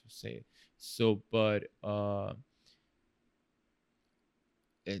 Let's yeah. just say it. So, but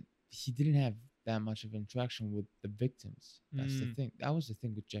he didn't have that much of interaction with the victims. That's the Mm. thing. That was the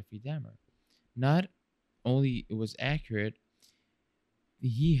thing with Jeffrey Dahmer. Not only it was accurate,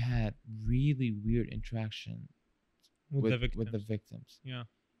 he had really weird interaction With the victims. with the victims. Yeah.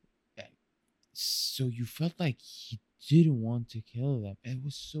 So you felt like he didn't want to kill them. It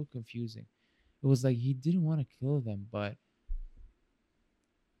was so confusing. It was like he didn't want to kill them, but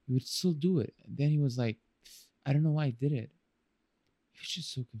he would still do it. And then he was like, I don't know why I did it. It was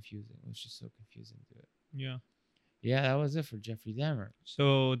just so confusing. It was just so confusing to it. Yeah. Yeah, that was it for Jeffrey Dahmer.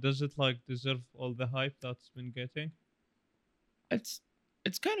 So does it like deserve all the hype that's been getting? It's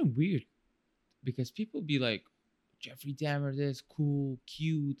kind of weird because people be like, Jeffrey Dahmer this cool,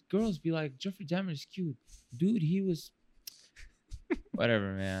 cute. Girls be like, Jeffrey Dahmer is cute, dude. He was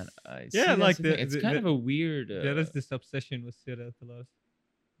whatever, man. I Yeah, see. That's like the thing. It's kind of a weird, there is this obsession with serial killers.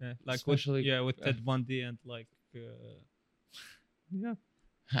 Yeah, like with especially. yeah with Ted Bundy and like yeah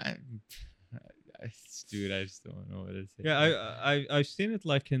I, dude, I just don't know what to say. yeah I've seen it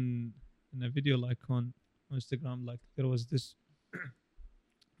like in a video like on Instagram, like there was this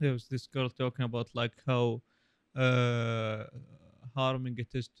girl talking about like how uh harming it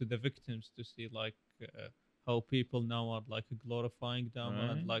is to the victims to see like how people now are like glorifying them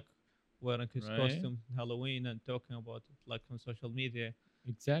and Right, like wearing his right, costume in Halloween and talking about it like on social media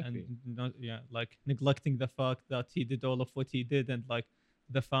and exactly. not yeah like neglecting the fact that he did all of what he did and like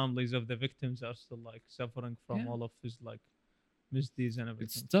the families of the victims are still like suffering from Yeah, all of his like misdeeds and it's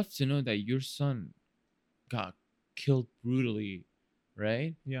everything. tough to know that your son got killed brutally,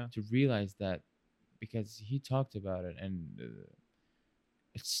 right? Yeah, To realize that because he talked about it, and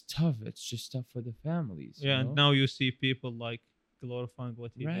it's tough. It's just tough for the families, you yeah, and know? now you see people like glorifying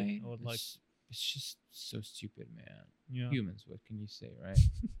what he did Right? or like It's just so stupid, man. yeah. Humans, what can you say, right?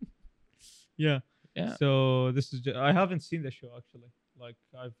 Yeah. Yeah. So this is I haven't seen the show actually. Like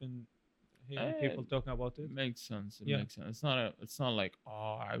I've been hearing Eh, people talking about it. makes sense. It Yeah. makes sense. It's not like,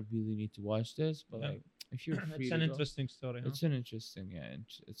 oh, I really need to watch this, but Yeah. like if you're free It's to an go, interesting story, huh? it's an interesting, yeah,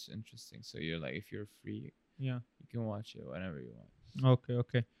 it's interesting. So you're like, if you're free, Yeah. you can watch it whenever you want. Okay,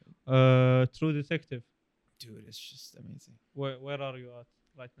 okay. True Detective. Dude, it's just amazing. Where are you at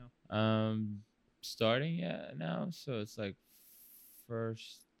right now? Starting yeah now, so it's like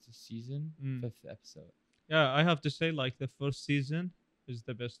first season, Mm. fifth episode. Yeah, I have to say like the first season is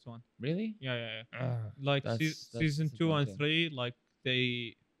the best one. Really? Yeah, yeah, yeah. Ugh, Like that's season 2 and disappointing. 3 like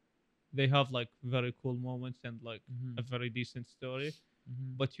they have like very cool moments and like Mm-hmm. a very decent story,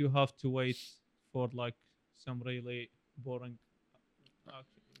 Mm-hmm. but you have to wait for like some really boring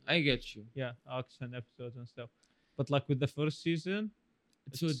I get you. yeah arcs and episodes and stuff. But like with the first season,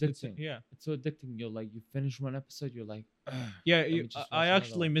 It's so it's addicting. yeah It's so addicting. You're like, you finish one episode, you're like, "Ugh, yeah. let me just I watch another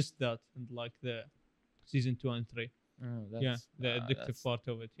actually one." missed that in like the season 2 and 3. Oh, Yeah, that's the addictive part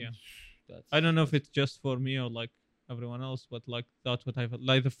of it. Yeah, I don't know if that's it's just for me or like everyone else, but like that's what I felt.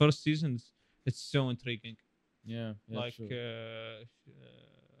 Like the first seasons, it's so intriguing. yeah, yeah, Like true.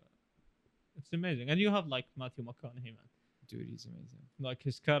 it's amazing, and you have like Matthew McConaughey, man. Dude, he's amazing. Like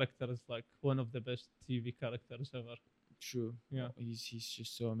his character is like one of the best TV characters ever. True. Yeah, Oh, he's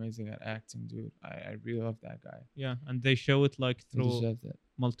just so amazing at acting, dude. I really love that guy. yeah, and they show it like He through deserves it.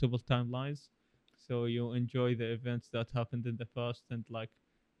 multiple timelines, so you enjoy the events that happened in the past and like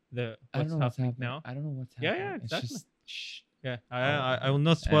the I don't what's know what's happening happening. now. I don't know what's Yeah, happening. yeah, It's exactly. just shh. Yeah, Oh, I will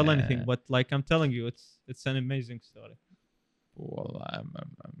not spoil anything, uh, but like I'm telling you, it's an amazing story. well, I'm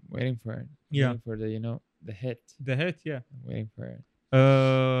waiting for it. I'm Yeah, waiting for the the hit. the hit, yeah. I'm waiting for it.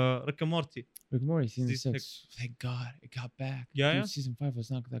 Rick and Morty, Rick and Morty season season 6. Thank God it got back. Yeah, Dude, yeah, season 5 was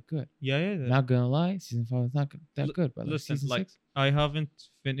not that good. yeah, yeah. Not gonna lie, season 5 was not that L- good. But like Listen, season like 6, I haven't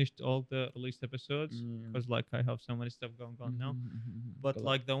finished all the released episodes mm, because like I have so many stuff going on now. But good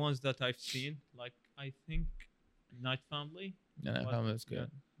luck. like the ones that I've seen, like I think Night Family. No, that was- one was yeah,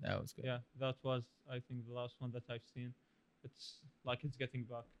 good. That was good. yeah, that was I think the last one that I've seen. It's like it's getting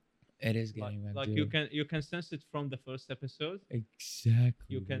back. It is Like, getting back, like dude. you can sense it from the first episode. Exactly.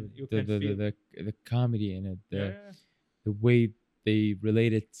 You can dude. you the, can the, feel. the comedy in it, Yeah, yeah, the way they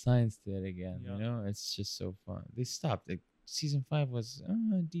related science to it again. Yeah. You know, it's just so fun. They stopped. Like, season 5 was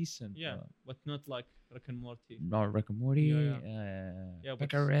decent. yeah, but not like Rick and Morty. Not Rick and Morty. Yeah, Yeah, Yeah,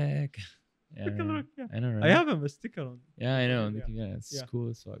 but Rick. Yeah, Rick and Rick, yeah. I know, right? I have him a sticker on. Yeah, I know. Yeah, Yeah, it's Yeah. cool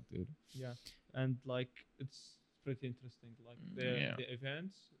as fuck, dude. yeah, and like it's pretty interesting. Like Yeah. the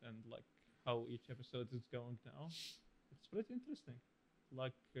events and like how each episode is going now. It's pretty interesting.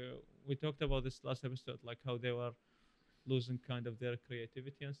 Like we talked about this last episode, like how they were losing kind of their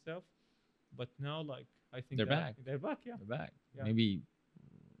creativity and stuff. But now, like I think They're back. They're back, yeah. They're back. Yeah. Maybe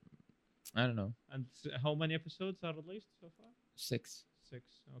I don't know. And how many episodes are released so far? 6. 6.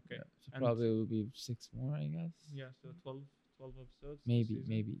 Okay. Yeah, so And- probably will be 6 more, I guess. Yeah. So 12 episodes. this Maybe,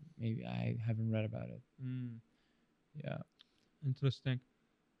 season. maybe. I haven't read about it. Mm, Yeah. interesting.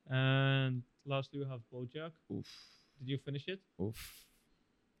 And lastly, we have BoJack. Oof. Did you finish it? Oof.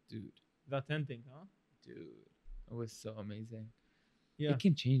 Dude. That ending, huh? Dude. It was so amazing. Yeah. It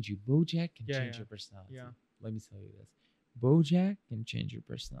can change you. BoJack can Yeah, change yeah. your personality. Yeah. Let me tell you this. BoJack can change your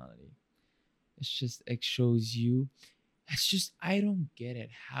personality. It's just it shows you. It's just I don't get it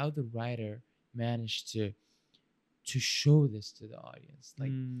how the writer managed to show this to the audience.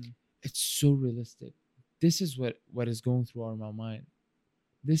 Like Mm, it's so realistic. This is what is going through our mind.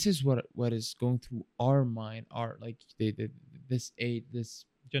 this is what is going through our mind, our like the this age, this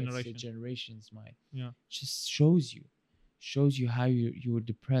let's say Generation. generation's mind. Yeah. Just shows you how you were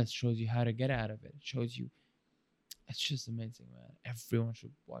depressed, shows you how to get out of it, shows you. It's just amazing, man. Everyone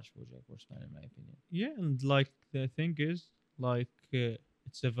should watch BoJack Horseman, in my opinion. Yeah, and like the thing is, like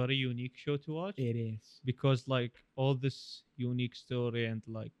it's a very unique show to watch It is. because like all this unique story and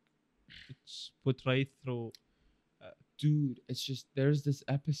like it's portrayed through. Dude, it's just there's this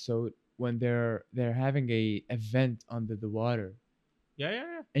episode when they're having a event under the water Yeah,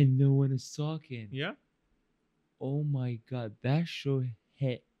 yeah, and no one is talking. yeah, yeah. Oh my god, that show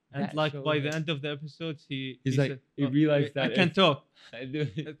hit. And That like show by the hit. end of the episode, He's he like said, he "Oh, realized I that can talk." I do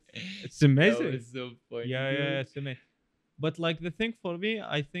It's that amazing. was so funny, Yeah, dude. yeah, it's amazing. But like the thing for me,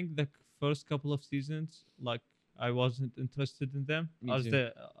 I think the first couple of seasons, like I wasn't interested in them Me too.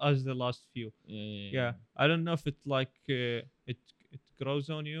 as the last few. Yeah. Yeah, I don't know if it like it grows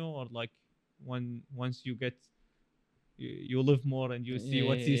on you or like when once you get you live more and you see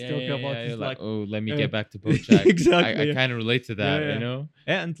what he's talking about, You're it's like, like oh, let me uh, get back to BoJack. exactly. I Yeah, kind of relate to yeah, that, you yeah. know.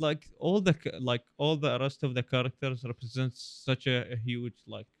 And like like all the rest of the characters represents such a huge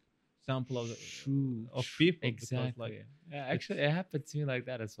like sample of people because like Exactly. Yeah, it's actually, it happened to me like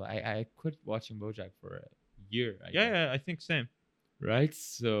that as well. I quit watching BoJack for a year, I yeah, guess. yeah, I think same. Right.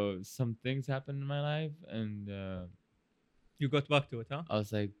 So some things happened in my life, and You got back to it, huh? I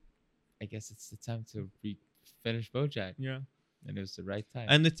was like, I guess it's the time to finish BoJack, Yeah. and it was the right time.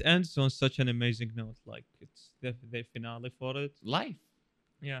 And it ends on such an amazing note. Like it's the finale for it. Life,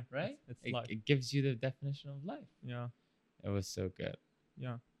 Yeah. right? It's It, life. it gives you the definition of life. Yeah. It was so good.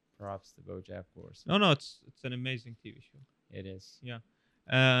 Yeah. Props to BoJack Horseman. No, no, it's an amazing TV show. It is. Yeah.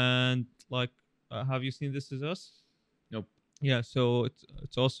 And like, have you seen This Is Us? Nope. Yeah. So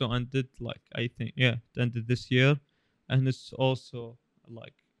it's also ended like I think yeah it ended this year, and it's also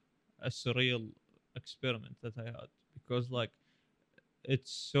like a surreal experiment that I had because like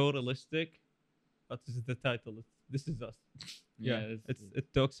it's so realistic. But this is the title. This is us. Yeah, it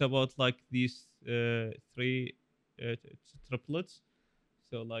talks about like these three triplets.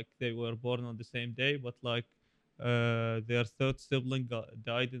 So like they were born on the same day, but like their third sibling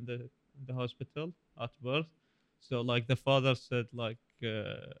died in the hospital at birth. So like the father said like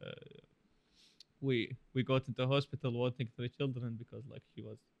we got into hospital wanting three children because like she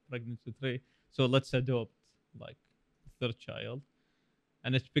was pregnant with three. So let's adopt like the third child,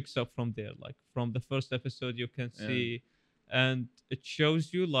 and it picks up from there. Like from the first episode, you can see, and it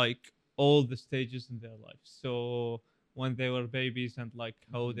shows you like all the stages in their life. So when they were babies and like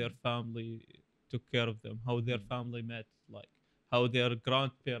how their family took care of them, how their family met, like how their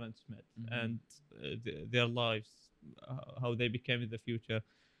grandparents met, and their lives, how they became in the future.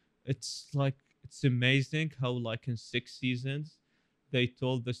 It's like it's amazing how like in 6 seasons they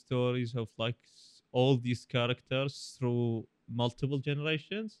told the stories of like all these characters through multiple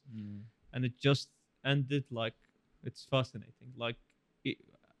generations, and it just ended like it's fascinating. Like it,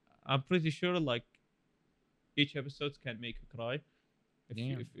 I'm pretty sure like each episode can make you cry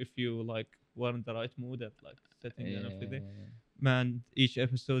if you like were in the right mood and like setting and everything. Man, each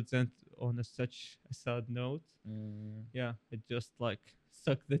episode ends on such a sad note. Yeah, it just like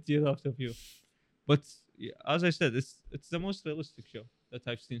sucked the tear out of you. But yeah, as I said, it's the most realistic show that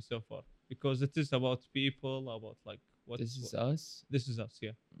I've seen so far because it is about people, about like This is us. This is us.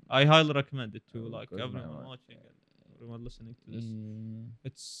 Yeah, I highly recommend it to Oh, like good everyone man. watching and everyone listening to this. Mm.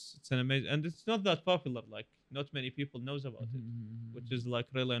 It's an amazing, and it's not that popular. Like not many people knows about it, which is like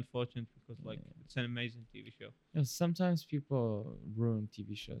really unfortunate because like it's an amazing TV show. You know, sometimes people ruin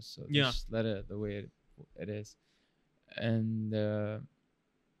TV shows, so Yeah. just let it the way it is. And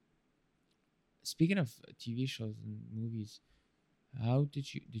speaking of TV shows and movies, how did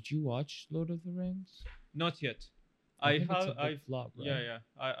you watch Lord of the Rings? Not yet. I think it's a big flop, right? Yeah,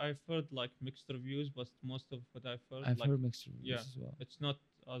 I've heard like mixed reviews, but most of what I've heard, I've like, heard mixed reviews yeah, as well. it's not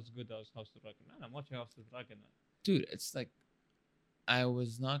as good as House of Dragon. Man, I'm watching House of Dragon. Dude, it's like I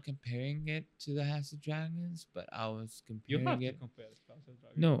was not comparing it to the House of Dragons, but I was You have comparing to it. compare it to House of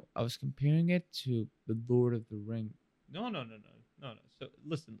Dragon. No, I was comparing it to the Lord of the Ring. No. So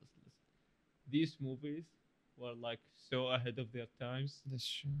listen. These movies were like so ahead of their times That's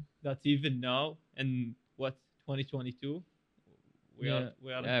true. that even now in what 2022 we are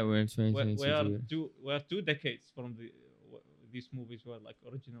we're in 2022. we are 2 decades from these movies were like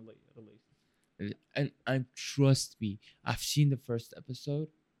originally released. And trust me, I've seen the first episode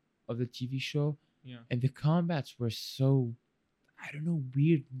of the TV show, Yeah. and the combats were so, I don't know,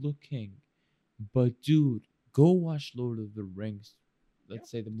 weird looking. But dude, go watch Lord of the Rings. Let's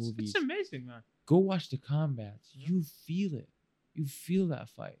say the movies. It's amazing, man. Go watch the combats. Yeah. You feel it. You feel that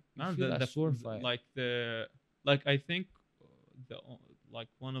fight. You Man, feel that sword fight. like I think like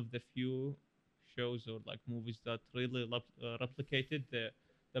one of the few shows or like movies that really replicated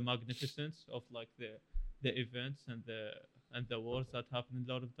the magnificence of like the events and the wars that happened in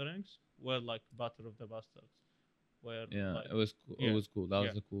Lord of the Rings were like Battle of the Bastards, where Yeah, like it was cool. It yeah was cool. That yeah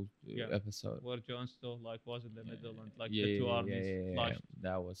was a cool yeah episode. where Jon Snow like was in the Yeah, middle and like yeah, the two yeah, yeah, armies yeah, yeah, yeah. clashed,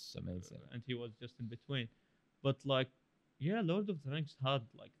 That was amazing. and he was just in between. But like, yeah, Lord of the Rings had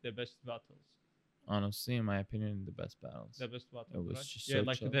like the best battles, Honestly, in my opinion, the best battles. the best It battles, was right? just Yeah, so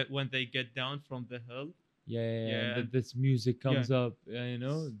like chill. that when they get down from the hill. Yeah, yeah, yeah, and Yeah, and this music yeah, comes up. You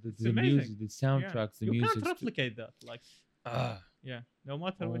know, it's the amazing. music, the Yeah, soundtracks, the you can't music's. replicate that. Like, Ah, yeah, no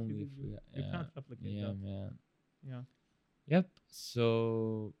matter what you only do, if we. you Yeah, can't replicate yeah, that. man. Yeah. Yep.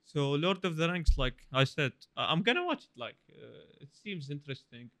 So. So Lord of the Rings, like I said, I'm gonna watch it. Like, it seems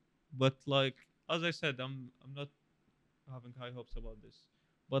interesting, but like as I said, I'm not having high hopes about this.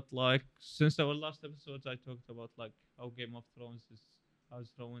 But like since our last episodes, I talked about like how Game of Thrones has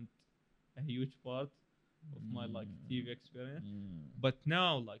ruined a huge part of my like Mm, TV experience. mm. But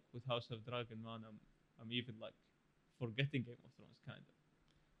now, like with House of Dragon, man, I'm even like forgetting Game of Thrones kind of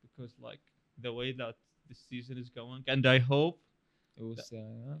because like the way that this season is going, and I hope It was that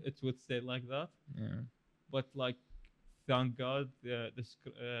like it would stay like that. that. Yeah. But like, thank God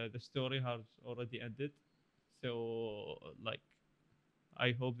the story has already ended. So like,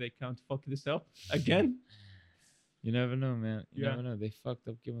 I hope they can't fuck this up again. You never know, man. You Yeah. never know. They fucked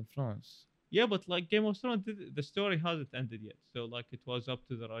up Game of Thrones. Yeah, but like Game of Thrones, the story hasn't ended yet. So like, it was up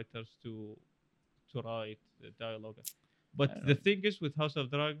to the writers to write the dialogue. I But don't the know. thing is, with House of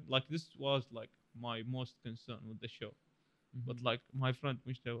Dragon, like this was like my most concern with the show. But Mhm. like my friend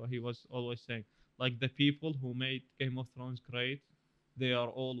Mustafa, he was always saying, like the people who made Game of Thrones great, they are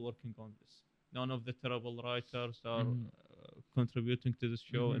all working on this. None of the terrible writers are Mhm. contributing to this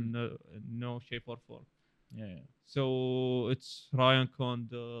show Mhm. in no shape or form. Yeah, yeah. So it's Ryan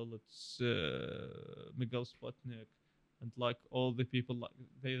Condal, it's Miguel Sputnik, and like all the people like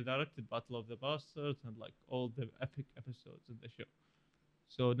they directed Battle of the Bastards and like all the epic episodes in the show.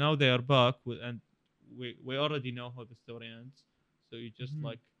 So now they are back with, and we already know how the story ends. So you just Mhm.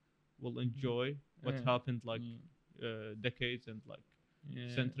 like will Mhm. enjoy what Yeah. happened like Mm. decades and like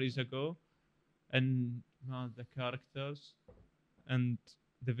Yeah. centuries ago, and man, the characters and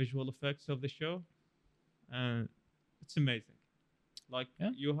the visual effects of the show, and it's amazing. Like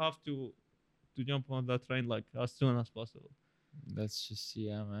Yeah. you have to jump on that train like as soon as possible. Let's just see,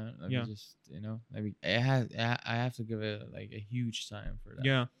 yeah, man. Let me Yeah, just, maybe I have to give it like a huge time for that.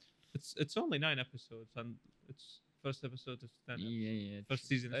 yeah. It's only 9 episodes, and it's first episode is 10 episodes. Yeah, yeah. First True.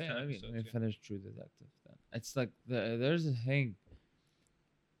 season Oh, is yeah, ten let episodes. me Yeah. finish True Detective then. It's like there's a thing.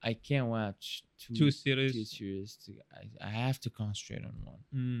 I can't watch Two two series. series. I have to concentrate on one.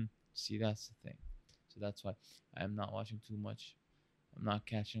 Mm. See, that's the thing. So that's why I'm not watching too much. I'm not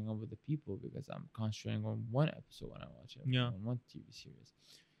catching up with the people because I'm concentrating on one episode when I watch it Yeah. on one TV series.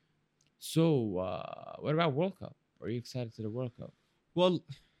 So, what about World Cup? Are you excited to the World Cup? Well,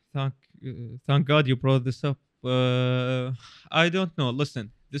 thank thank God you brought this up. I don't know.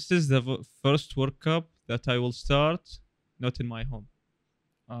 Listen, this is the first World Cup that I will start not in my home.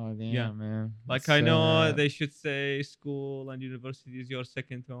 Oh Yeah. damn, man! Like It's I know they should say school and university is your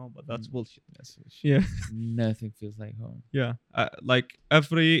second home, but that's Mm. bullshit. that's what shit. Yeah. Nothing feels like home. Yeah. Like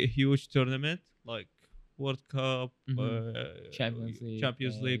every huge tournament, like World Cup, Champions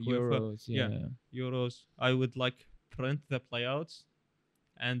League, UEFA, Euros, yeah, yeah. Euros. I would like print the playouts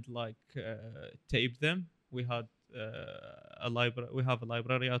and like tape them. We had a library. We have a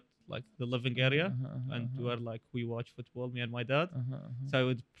library at like the living area, and where like we watch football, me and my dad. So I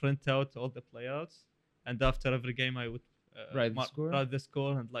would print out all the playouts, and after every game, I would Write the score? write the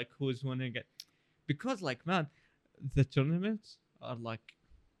score and like who's winning it. Because like man, the tournaments are like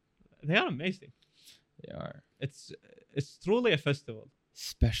they are amazing. They are. It's it's truly a festival.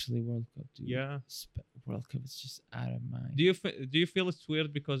 Especially World Cup, dude. Yeah. World Cup is just out of mind. Do you feel it's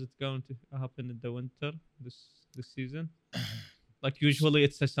weird because it's going to happen in the winter this season? Like usually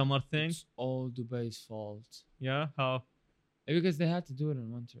it's a summer thing. It's all Dubai's fault. Yeah, how? Because they had to do it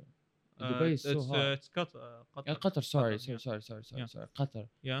in winter. Dubai is so hot. It's Qatar. Yeah, Qatar. Sorry, Qatar, sorry. Yeah. Qatar.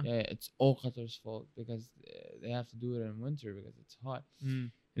 Yeah. Yeah, it's all Qatar's fault because they have to do it in winter because it's hot.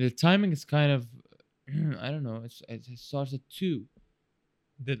 Mm. The timing is kind of, I don't know. It starts at 2.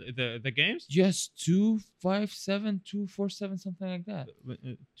 The games? Just 2:57, 2:47, something like that.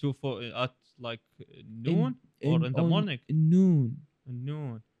 2 4 at like noon or in the on morning. noon.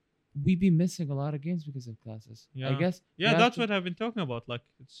 Noon. we be missing a lot of games because of classes. I Yeah. guess you Yeah, have that's to what I've been talking about. Like,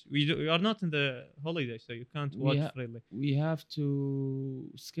 we are not in the holiday, so you can't we watch ha- freely. we have to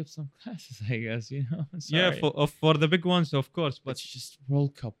skip some classes. I guess Yeah, Sorry, for the big ones, of course. But it's just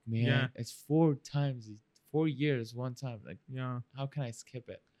World Cup, yeah, man. It's 4 times, 4 years, one time. Like, yeah. how can I skip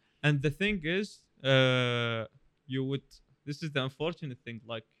it? And the thing is, you would. This is the unfortunate thing.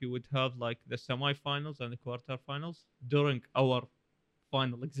 Like, you would have like the semifinals and the quarterfinals during our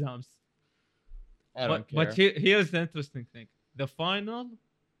final exams. I But don't care. here's the interesting thing: the final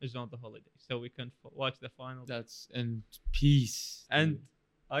is on the holiday, so we can watch the final. That's in peace, And dude.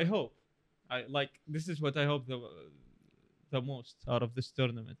 I hope, I like this is what I hope the most out of this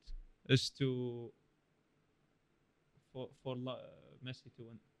tournament is to Messi to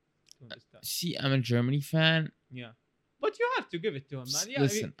win this time. See, I'm a Germany fan. Yeah, but you have to give it to him, man. Yeah, I mean,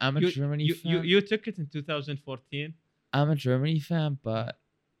 Listen, I'm a Germany fan. you took it in 2014. I'm a Germany fan, but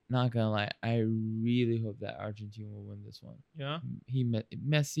not gonna lie, I really hope that Argentina will win this one. Yeah,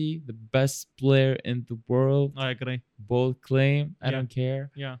 Messi, the best player in the world, I agree. bold claim. I Yeah, don't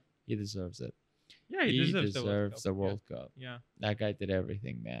care. yeah, He deserves it. yeah. He He deserves the World Cup. deserves the World Cup. Yeah, That guy did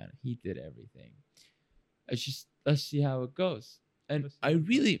everything, man. He did everything. It's just let's see how it goes. And Let's see I how it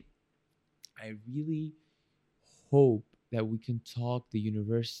goes. really hope that we can talk the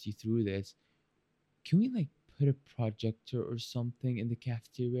university through this. Can we like put a projector or something in the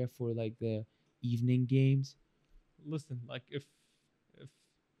cafeteria for like the evening games? Listen, like if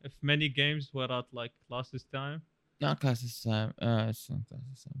if many games were at like classes time. Not classes time. It's not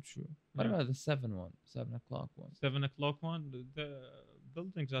classes time. True. What Yeah. about the 7 o'clock one? 7 o'clock one. The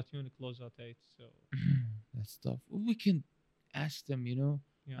buildings at uni close at 8. So That stuff. We can ask them. yeah.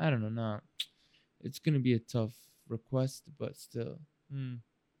 I don't know. Nah, it's gonna be a tough request, but still, Mm.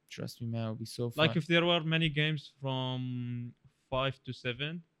 trust me, man. It'll be so fun. Like if there were many games from 5 to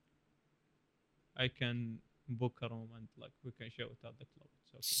 7, I can book a room and like we can show it at the club.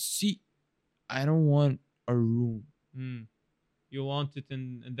 It's okay. See, I don't want a room. Mm. You want it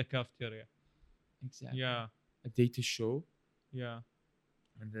in the cafeteria. Exactly. Yeah. A day to show, Yeah.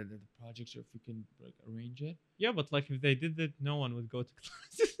 and then the projects, if we can like arrange it. Yeah, but like if they did it, no one would go to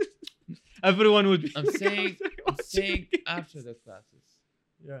class. Everyone would be. I'm in the saying, cafeteria I'm watching saying games. after the classes.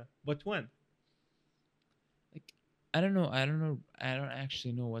 Yeah, but when? Like, I don't know. I don't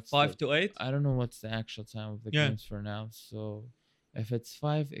actually know what's 5 to 8. I don't know what's the actual time of the Yeah. games for now. So, if it's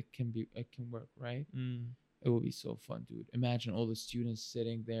 5, it can work, right? Mm. It will be so fun, dude. Imagine all the students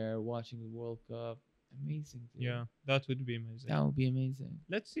sitting there watching the World Cup. Amazing, dude. Yeah, that would be amazing. That would be amazing.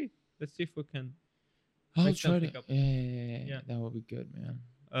 Let's see. Let's see if we can. I'll Make try to. something up. Yeah, Yeah. that would be good, man.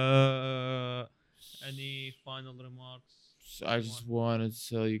 Any final remarks? So I just wanted to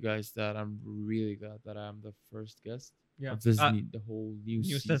tell you guys that I'm really glad that I'm the first guest Yeah. of this the whole new New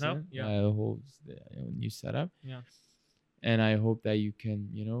season. setup, yeah. The whole new setup. Yeah. And I hope that you can,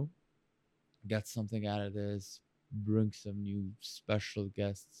 get something out of this, bring some new special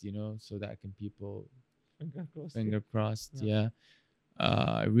guests, so that can people Finger crossed. finger crossed. Yeah. Yeah.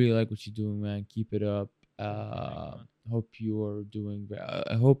 I really like what you're doing, man. Keep it up. Thank you, man. Hope you are doing.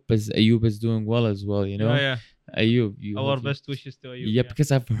 I hope as Ayub is doing well as well. Yeah. Ayub, Our hope best wishes to you. Yeah,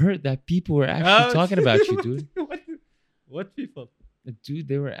 because I've heard that people were actually talking about you, dude. What people? Dude,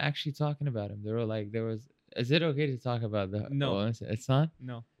 they were actually talking about him. They were like, there was. Is it okay to talk about the? No. Oh, it's not.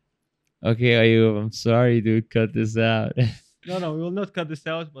 No. Okay, Ayub, I'm sorry, dude. Cut this out. No, we will not cut this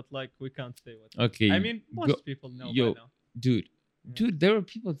out, but like we can't say what. Okay. I mean, most people know yo, by now. dude, Yeah. dude, there were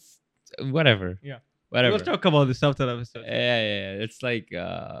people. Whatever. Yeah. Whatever. We'll talk about this after episode. Yeah. It's like,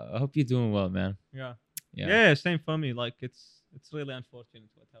 I hope you're doing well, man. Yeah. Yeah. Yeah, same for me. Like it's really unfortunate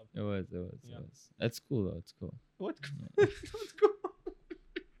what happened. It was. Yeah. It's cool though. It's cool. What? What's cool?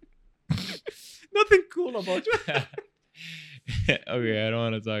 Nothing cool about you. Okay, I don't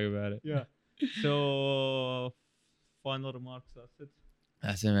want to talk about it. Yeah. So, final remarks. That's it.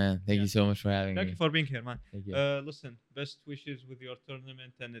 That's it, man. Thank Yeah. you so much for having Thank me. you for being here, man. Thank you. Listen, best wishes with your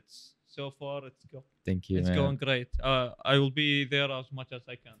tournament, and it's so far Thank you, it's man. going great. I will be there as much as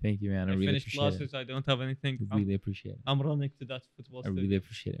I can. Thank you, man. I I really finish appreciate classes. I don't have anything. it. I really appreciate it. I'm running to that football I stadium. really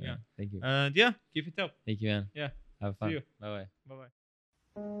appreciate it, Yeah. man. Thank you. And yeah, keep it up. Thank you, man. Yeah. Have fun. you. Bye bye. Bye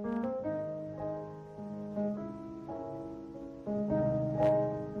bye.